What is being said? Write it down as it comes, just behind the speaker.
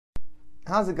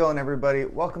How's it going, everybody?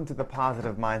 Welcome to the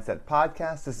Positive Mindset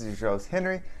Podcast. This is your host,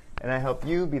 Henry, and I help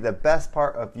you be the best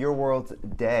part of your world's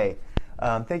day.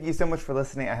 Thank you so much for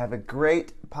listening. I have a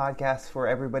great podcast for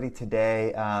everybody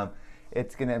today.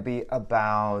 It's going to be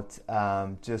about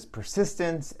just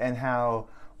persistence and how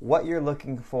what you're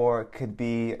looking for could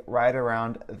be right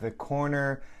around the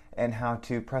corner and how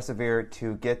to persevere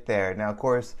to get there. Now, of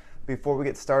course, before we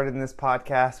get started in this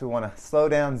podcast, we want to slow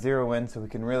down, zero in, so we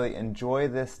can really enjoy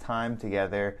this time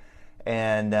together.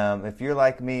 And if you're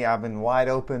like me, I've been wide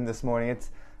open this morning.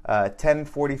 It's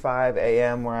 10:45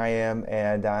 a.m. where I am,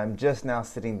 and I'm just now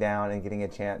sitting down and getting a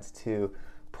chance to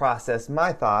process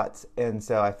my thoughts. And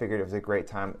so I figured it was a great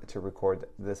time to record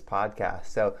this podcast.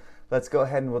 So let's go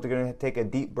ahead and we're going to take a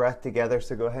deep breath together.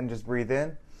 So go ahead and just breathe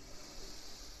in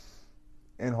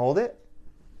and hold it.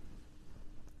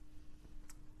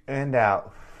 And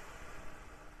out.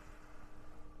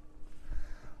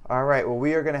 All right, well,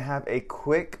 we are going to have a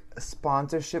quick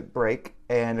sponsorship break.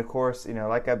 And of course,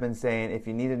 like I've been saying, if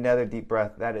you need another deep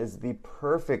breath, that is the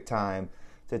perfect time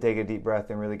to take a deep breath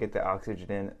and really get the oxygen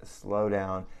in, slow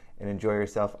down, and enjoy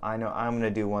yourself. I know I'm going to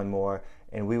do one more,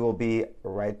 and we will be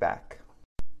right back.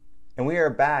 And we are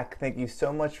back. Thank you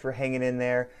so much for hanging in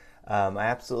there. I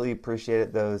absolutely appreciate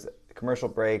it. Those commercial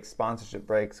breaks, sponsorship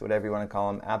breaks, whatever you want to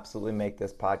call them, absolutely make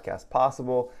this podcast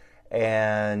possible.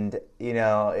 And,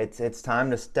 it's time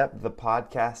to step the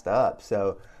podcast up.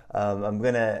 So I'm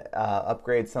going to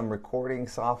upgrade some recording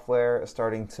software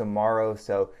starting tomorrow.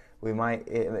 So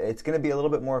it's going to be a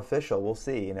little bit more official. We'll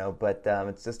see, but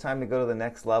it's just time to go to the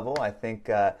next level. I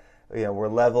think, we're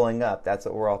leveling up. That's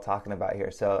what we're all talking about here.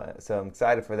 So I'm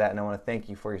excited for that. And I want to thank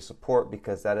you for your support,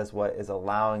 because that is what is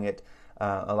allowing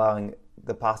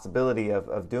the possibility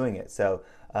of doing it. So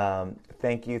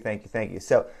thank you.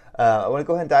 So I want to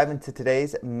go ahead and dive into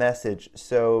today's message.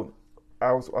 So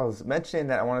I was mentioning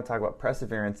that I want to talk about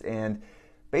perseverance, and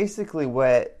basically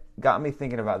what got me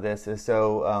thinking about this is,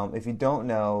 so if you don't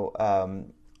know,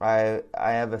 I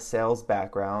have a sales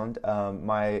background.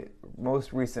 My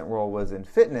most recent role was in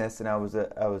fitness, and I was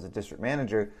a district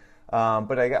manager.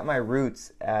 But I got my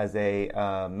roots as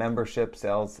a membership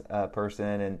sales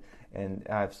person, and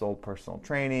I've sold personal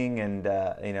training, and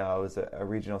I was a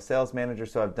regional sales manager,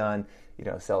 so I've done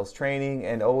sales training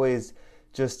and always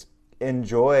just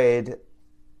enjoyed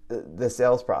the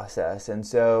sales process. And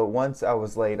so once I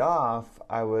was laid off,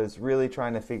 I was really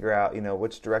trying to figure out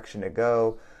which direction to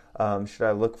go. Should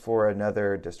I look for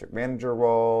another district manager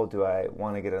role? Do I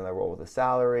want to get another role with a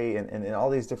salary, and all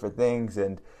these different things?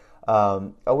 And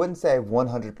I wouldn't say I've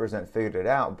 100% figured it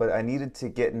out, but I needed to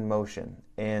get in motion.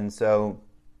 And so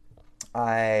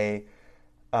I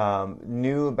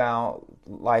knew about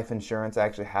life insurance. I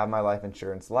actually have my life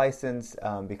insurance license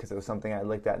because it was something I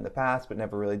looked at in the past but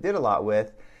never really did a lot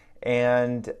with.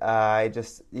 And I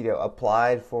just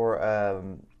applied for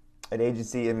an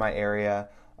agency in my area,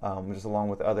 just along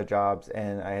with other jobs.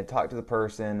 And I had talked to the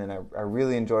person, and I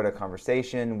really enjoyed our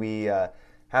conversation. We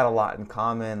had a lot in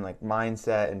common, like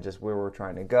mindset and just where we're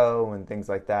trying to go and things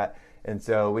like that. And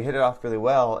so we hit it off really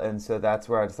well. And so that's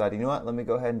where I decided, let me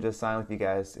go ahead and just sign with you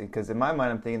guys. Because in my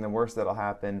mind, I'm thinking the worst that'll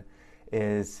happen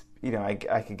is,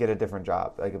 I could get a different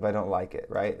job, like if I don't like it,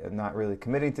 right? I'm not really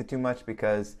committing to too much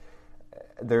because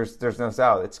there's no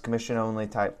salary. It's commission only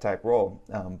type role,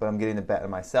 but I'm getting the bet on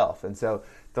myself. And so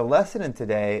the lesson in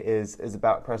today is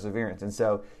about perseverance. And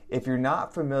so if you're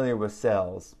not familiar with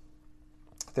sales,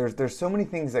 there's so many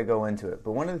things that go into it,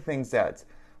 but one of the things that's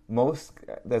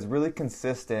really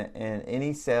consistent in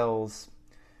any sales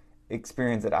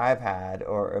experience that I've had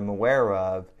or am aware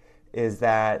of is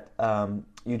that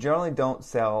you generally don't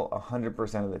sell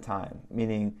 100% of the time,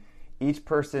 meaning each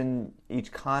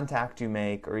contact you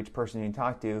make or each person you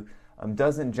talk to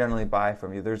doesn't generally buy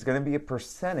from you. There's going to be a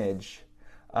percentage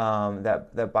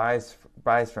that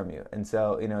buys from you. And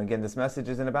so, again, this message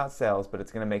isn't about sales, but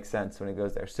it's going to make sense when it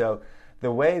goes there. So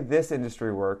the way this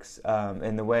industry works,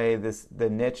 and the way the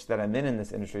niche that I'm in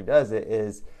this industry does it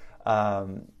is,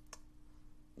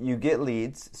 you get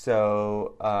leads.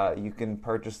 So you can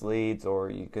purchase leads, or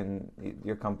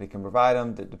your company can provide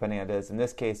them, depending on what it is. In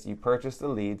this case, you purchase the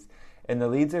leads, and the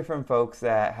leads are from folks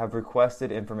that have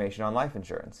requested information on life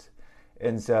insurance.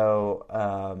 And so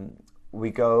we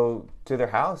go to their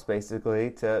house basically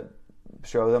to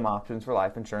show them options for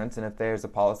life insurance, and if there's a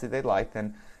policy they'd like,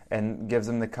 and gives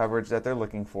them the coverage that they're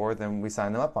looking for, then we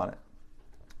sign them up on it.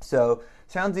 So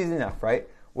sounds easy enough, right?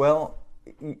 Well,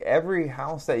 every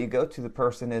house that you go to, the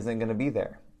person isn't going to be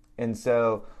there. And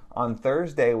so on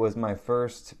Thursday was my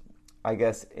first,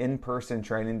 in-person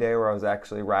training day where I was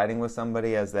actually riding with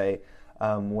somebody as they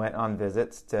went on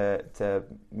visits to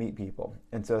meet people.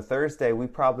 And so Thursday, we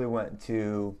probably went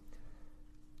to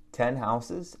 10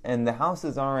 houses, and the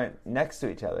houses aren't next to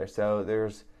each other. So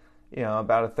there's,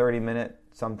 about a 30-minute,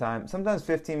 sometimes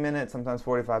 15 minutes, sometimes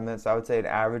 45 minutes. I would say an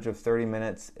average of 30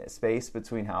 minutes space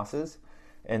between houses.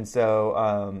 And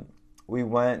so we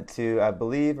went to, I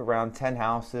believe, around 10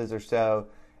 houses or so,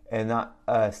 and not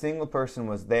a single person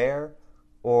was there,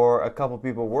 or a couple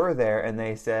people were there, and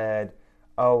they said,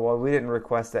 oh, well, we didn't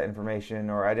request that information,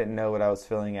 or I didn't know what I was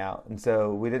filling out. And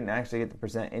so we didn't actually get to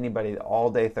present anybody all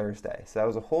day Thursday. So that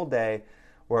was a whole day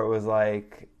where it was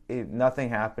like nothing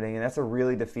happening, and that's a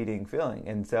really defeating feeling.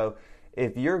 And so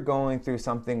if you're going through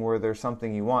something where there's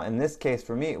something you want, in this case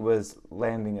for me it was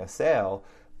landing a sale,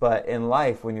 but in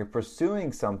life when you're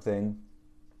pursuing something,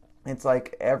 it's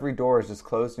like every door is just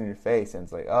closed in your face, and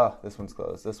it's like, oh, this one's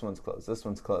closed, this one's closed, this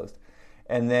one's closed.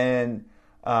 And then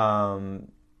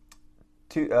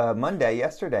Monday,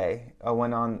 yesterday, I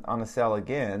went on a sale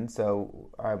again. So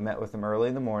I met with them early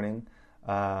in the morning,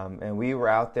 and we were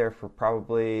out there for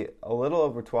probably a little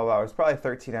over 12 hours, probably a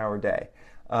 13-hour day.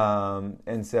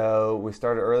 And so we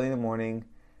started early in the morning,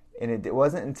 and it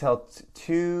wasn't until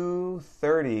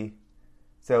 2:30.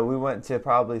 So we went to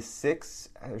probably 6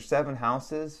 or 7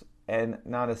 houses, and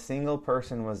not a single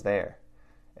person was there.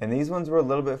 And these ones were a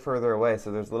little bit further away,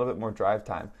 so there's a little bit more drive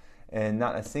time. And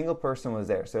not a single person was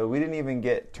there. So we didn't even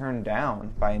get turned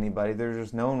down by anybody. There's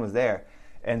just no one was there.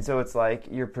 And so it's like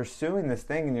you're pursuing this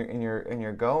thing, and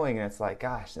you're going, and it's like,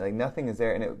 gosh, like nothing is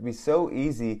there. And it would be so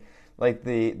easy, like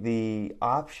the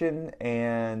option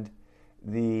and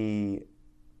the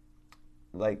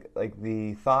like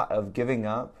the thought of giving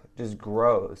up just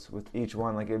grows with each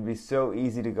one. Like it would be so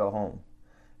easy to go home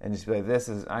and just be like,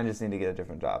 I just need to get a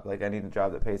different job. Like I need a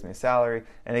job that pays me a salary.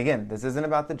 And again, this isn't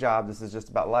about the job. This is just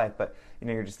about life. But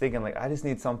you're just thinking like, I just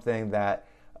need something that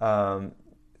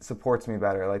supports me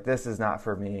better. Like this is not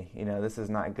for me. This is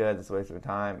not good. This is a waste of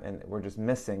time. And we're just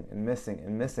missing and missing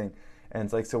and missing. And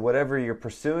it's like, so whatever you're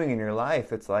pursuing in your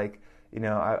life, it's like,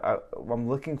 I'm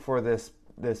looking for this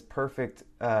perfect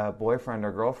boyfriend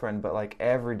or girlfriend, but like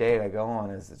every date I go on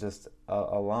is just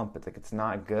a lump. It's like, it's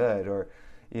not good. Or,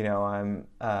 I'm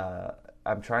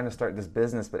trying to start this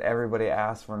business, but everybody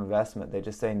asks for an investment. They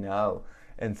just say no.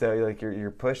 And so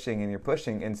you're pushing and you're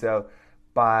pushing. And so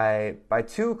by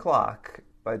 2:00,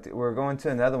 we're going to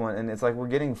another one, and it's like we're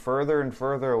getting further and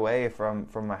further away from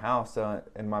my house. So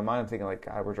in my mind, I'm thinking like,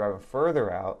 God, we're driving further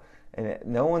out, and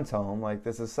no one's home. Like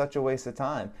this is such a waste of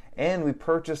time. And we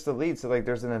purchased the leads, so like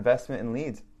there's an investment in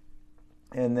leads.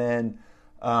 And then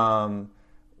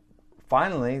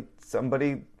finally,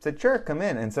 somebody said, sure, come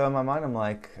in. And so in my mind, I'm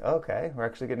like, okay, we're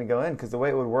actually going to go in. Because the way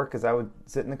it would work is I would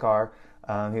sit in the car.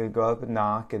 He would go up and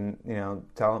knock and,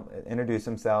 tell him, introduce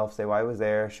himself, say why he was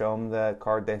there, show him the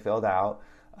card they filled out.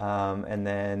 And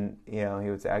then, he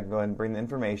would say, I can go ahead and bring the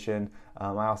information. I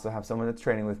also have someone that's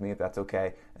training with me if that's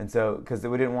okay. And so, because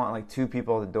we didn't want like 2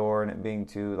 people at the door and it being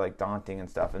too like daunting and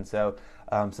stuff. And so,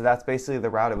 so that's basically the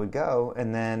route it would go.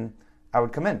 And then I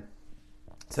would come in.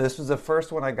 So this was the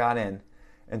first one I got in.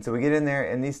 And so we get in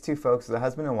there, and these 2 folks, the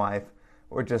husband and wife,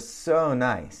 were just so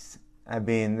nice. I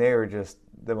mean, they were just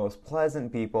the most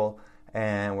pleasant people.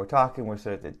 And we're talking, we're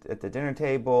sort of at the dinner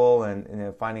table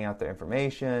and finding out their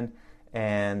information.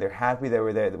 And they're happy they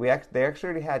were there. They actually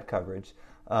already had coverage.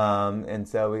 And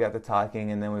so we got to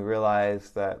talking, and then we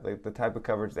realized that like, the type of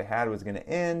coverage they had was going to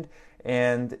end.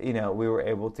 And, we were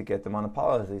able to get them on a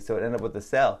policy. So it ended up with a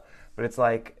sale. But it's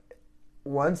like,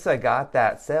 once I got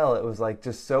that sale, it was like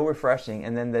just so refreshing.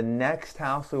 And then the next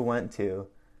house we went to,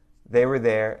 they were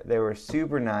there. They were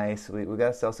super nice. We got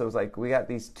a sale. So it was like we got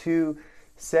these 2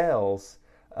 sales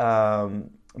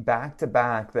back to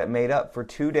back that made up for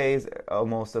 2 days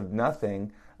almost of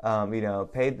nothing.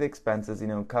 Paid the expenses,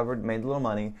 covered, made a little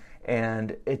money.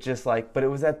 And it just like, but it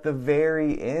was at the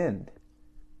very end.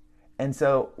 And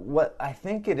so what I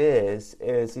think it is,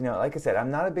 like I said, I'm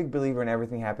not a big believer in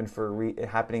everything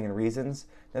happening in reasons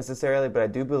necessarily, but I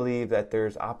do believe that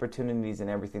there's opportunities in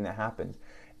everything that happens.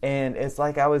 And it's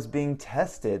like I was being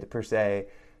tested, per se,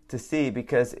 to see,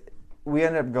 because we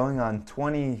ended up going on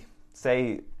 20,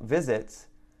 say, visits,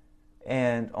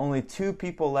 and only 2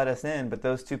 people let us in, but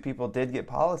those 2 people did get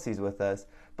policies with us.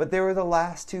 But they were the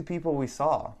last 2 people we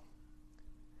saw,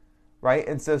 right?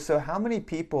 And so how many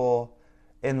people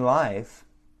in life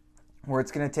where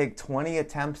it's going to take 20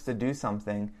 attempts to do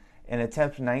something, and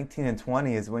attempt 19 and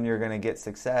 20 is when you're going to get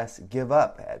success, give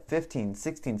up at 15,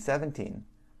 16, 17?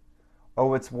 Or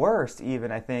what's worse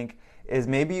even, I think, is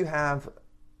maybe you have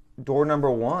door number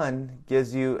 1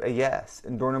 gives you a yes,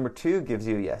 and door number 2 gives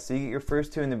you a yes. So you get your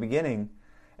first 2 in the beginning,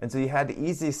 And so you had the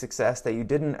easy success that you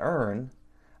didn't earn.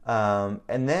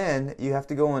 And then you have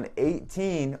to go on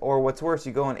 18, or what's worse,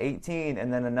 you go on 18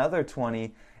 and then another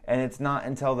 20, and it's not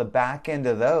until the back end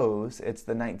of those, it's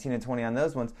the 19 and 20 on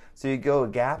those ones. So you go a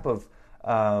gap of,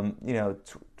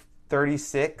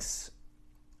 36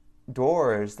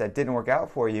 doors that didn't work out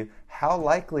for you. How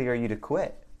likely are you to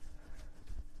quit?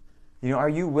 Are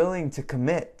you willing to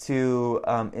commit to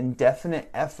indefinite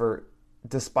effort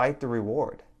despite the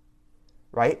reward?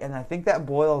 Right? And I think that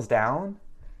boils down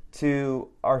to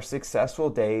our successful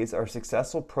days, our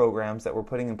successful programs that we're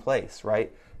putting in place,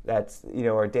 right? That's,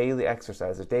 our daily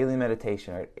exercise, our daily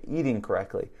meditation, our eating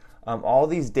correctly. All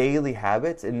these daily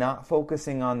habits, and not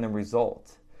focusing on the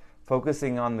result,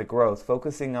 focusing on the growth,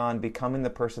 focusing on becoming the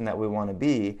person that we want to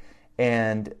be,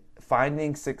 and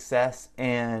finding success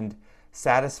and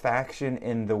satisfaction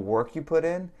in the work you put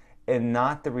in and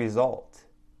not the result.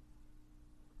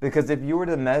 Because if you were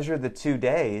to measure the 2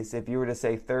 days, if you were to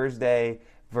say Thursday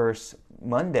versus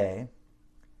Monday,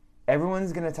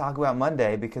 everyone's going to talk about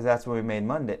Monday because that's when we made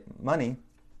money.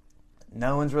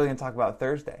 No one's really going to talk about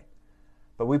Thursday.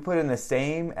 But we put in the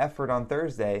same effort on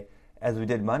Thursday as we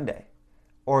did Monday.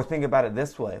 Or think about it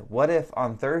this way. What if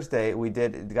on Thursday we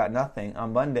got nothing?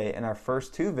 On Monday, in our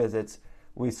first 2 visits,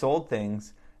 we sold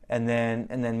things and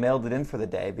then mailed it in for the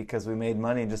day because we made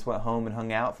money and just went home and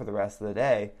hung out for the rest of the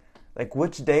day. Like,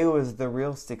 which day was the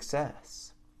real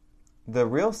success? The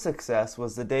real success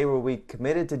was the day where we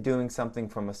committed to doing something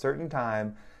from a certain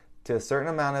time to a certain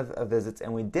amount of visits,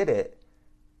 and we did it,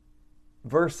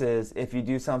 versus if you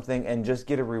do something and just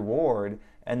get a reward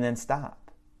and then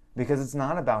stop. Because it's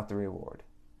not about the reward.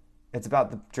 It's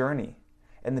about the journey.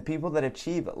 And the people that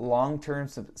achieve long-term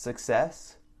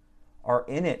success are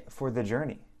in it for the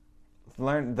journey.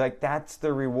 That's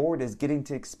the reward, is getting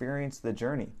to experience the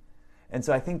journey. And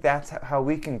so I think that's how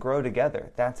we can grow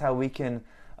together. That's how we can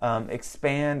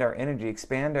expand our energy,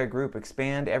 expand our group,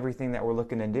 expand everything that we're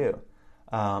looking to do.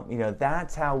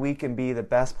 That's how we can be the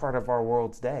best part of our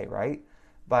world's day, right?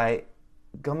 By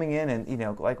coming in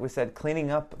and, like we said,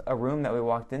 cleaning up a room that we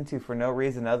walked into for no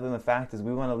reason other than the fact is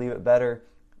we want to leave it better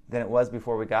than it was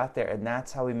before we got there. And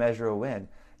that's how we measure a win.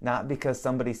 Not because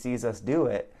somebody sees us do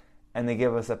it and they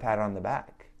give us a pat on the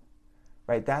back.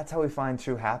 Right? That's how we find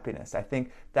true happiness. I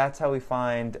think that's how we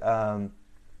find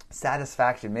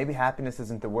satisfaction. Maybe happiness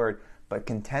isn't the word, but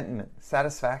contentment,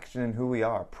 satisfaction in who we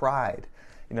are, pride.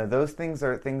 Those things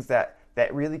are things that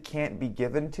really can't be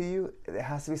given to you. It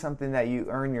has to be something that you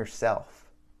earn yourself.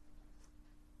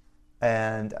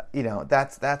 And,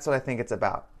 that's what I think it's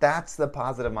about. That's the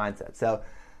positive mindset. So,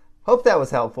 hope that was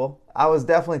helpful. I was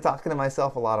definitely talking to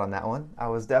myself a lot on that one. I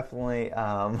was definitely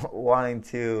wanting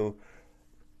to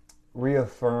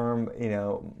reaffirm,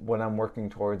 what I'm working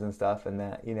towards and stuff, and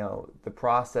that, the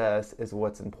process is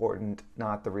what's important,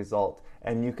 not the result.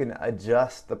 And you can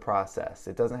adjust the process.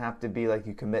 It doesn't have to be like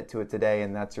you commit to it today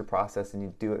and that's your process and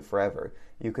you do it forever.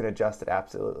 You can adjust it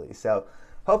absolutely. So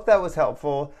hope that was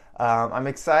helpful. I'm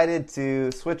excited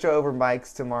to switch over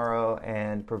mics tomorrow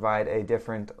and provide a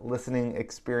different listening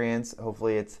experience.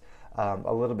 Hopefully it's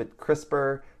a little bit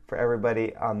crisper for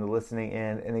everybody on the listening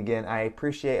end. And again, I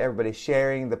appreciate everybody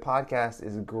sharing. The podcast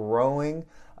is growing.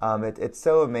 It's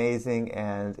so amazing,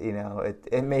 and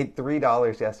it made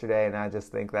 $3 yesterday, and I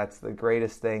just think that's the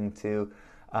greatest thing, to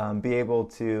be able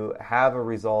to have a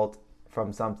result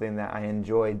from something that I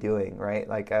enjoy doing, right?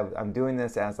 Like I'm doing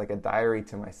this as like a diary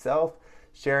to myself,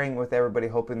 sharing with everybody,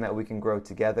 hoping that we can grow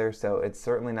together. So it's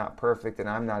certainly not perfect, and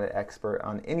I'm not an expert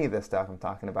on any of this stuff I'm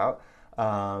talking about.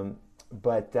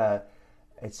 But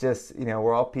it's just,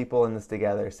 we're all people in this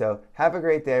together. So have a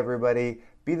great day, everybody.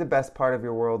 Be the best part of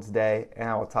your world's day, and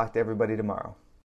I will talk to everybody tomorrow.